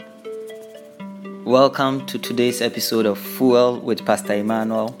Welcome to today's episode of Fuel with Pastor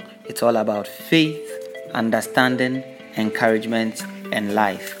Emmanuel. It's all about faith, understanding, encouragement, and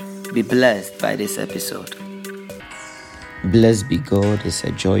life. Be blessed by this episode. Blessed be God. It's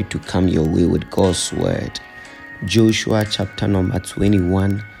a joy to come your way with God's word. Joshua chapter number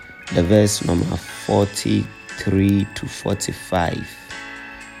 21, the verse number 43 to 45.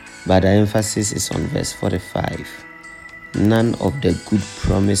 But the emphasis is on verse 45. None of the good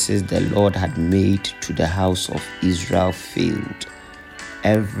promises the Lord had made to the house of Israel failed.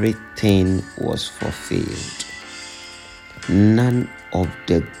 Everything was fulfilled. None of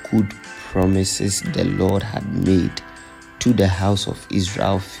the good promises the Lord had made to the house of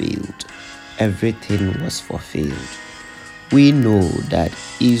Israel failed. Everything was fulfilled. We know that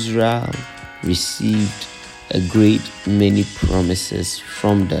Israel received a great many promises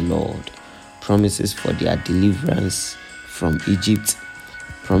from the Lord. Promises for their deliverance from Egypt,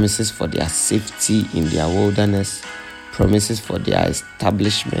 promises for their safety in their wilderness, promises for their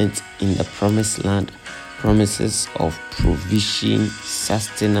establishment in the promised land, promises of provision,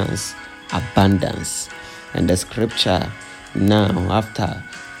 sustenance, abundance. And the scripture now, after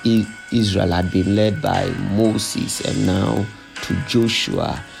Israel had been led by Moses and now to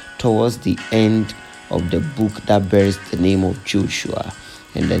Joshua, towards the end of the book that bears the name of Joshua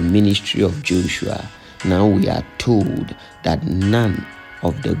and the ministry of Joshua, now we are told that none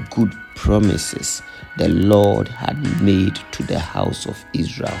of the good promises the Lord had made to the house of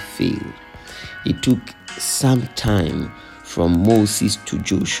Israel failed. It took some time from Moses to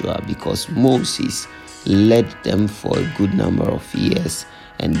Joshua because Moses led them for a good number of years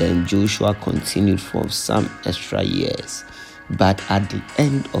and then Joshua continued for some extra years. But at the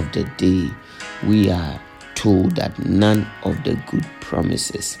end of the day, we are told that none of the good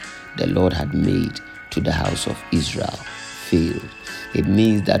promises the Lord had made to the house of Israel failed. It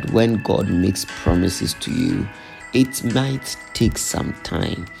means that when God makes promises to you, it might take some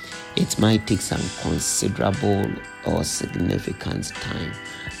time. It might take some considerable or significant time.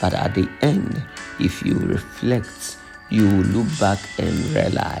 But at the end, if you reflect, you will look back and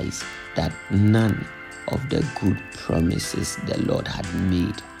realize that none of the good promises the Lord had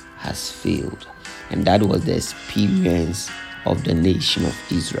made has failed. And that was the experience of the nation of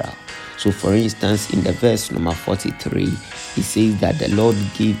Israel. So for instance, in the verse number 43, it says that the Lord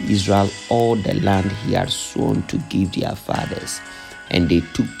gave Israel all the land he had sworn to give their fathers, and they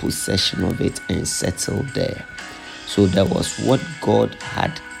took possession of it and settled there. So there was what God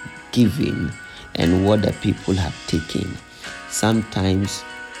had given and what the people have taken. Sometimes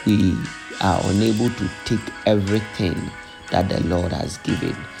we are unable to take everything that the Lord has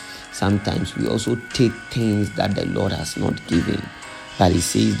given. Sometimes we also take things that the Lord has not given. But it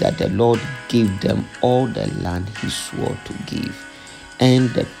says that the Lord gave them all the land he swore to give, and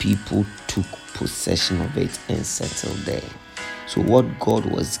the people took possession of it and settled there. So what God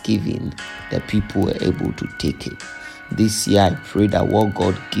was giving, the people were able to take it. This year I pray that what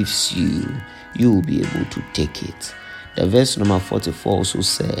God gives you, you will be able to take it. The verse number 44 also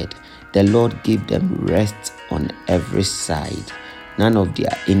said, the Lord gave them rest on every side. None of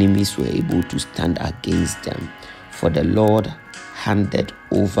their enemies were able to stand against them, for the Lord handed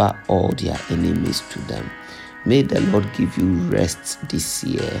over all their enemies to them. May the Lord give you rest this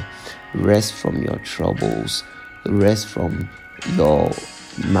year. Rest from your troubles. Rest from your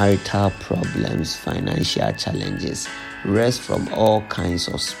marital problems, financial challenges. Rest from all kinds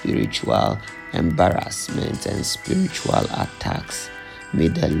of spiritual embarrassment and spiritual attacks. May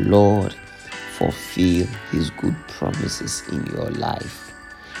the Lord fulfill his good promises in your life.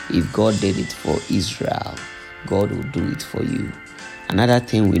 If God did it for Israel, God will do it for you. Another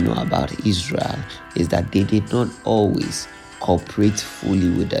thing we know about Israel is that they did not always cooperate fully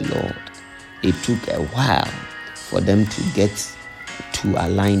with the Lord. It took a while for them to get to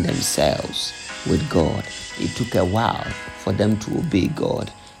align themselves with God. It took a while for them to obey God,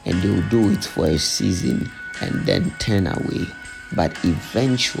 and they would do it for a season and then turn away. But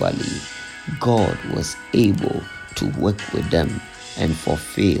eventually, God was able to work with them and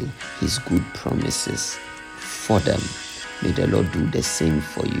fulfill his good promises for them. May the Lord do the same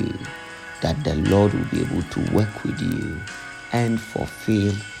for you, that the Lord will be able to work with you and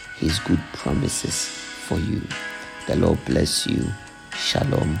fulfill his good promises for you. The Lord bless you.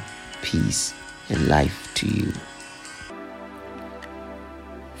 Shalom, peace, and life to you.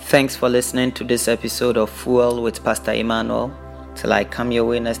 Thanks for listening to this episode of Fuel with Pastor Emmanuel. Till I come your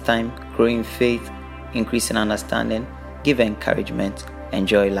way next time, grow in faith, increase in understanding, give encouragement,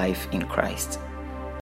 enjoy life in Christ.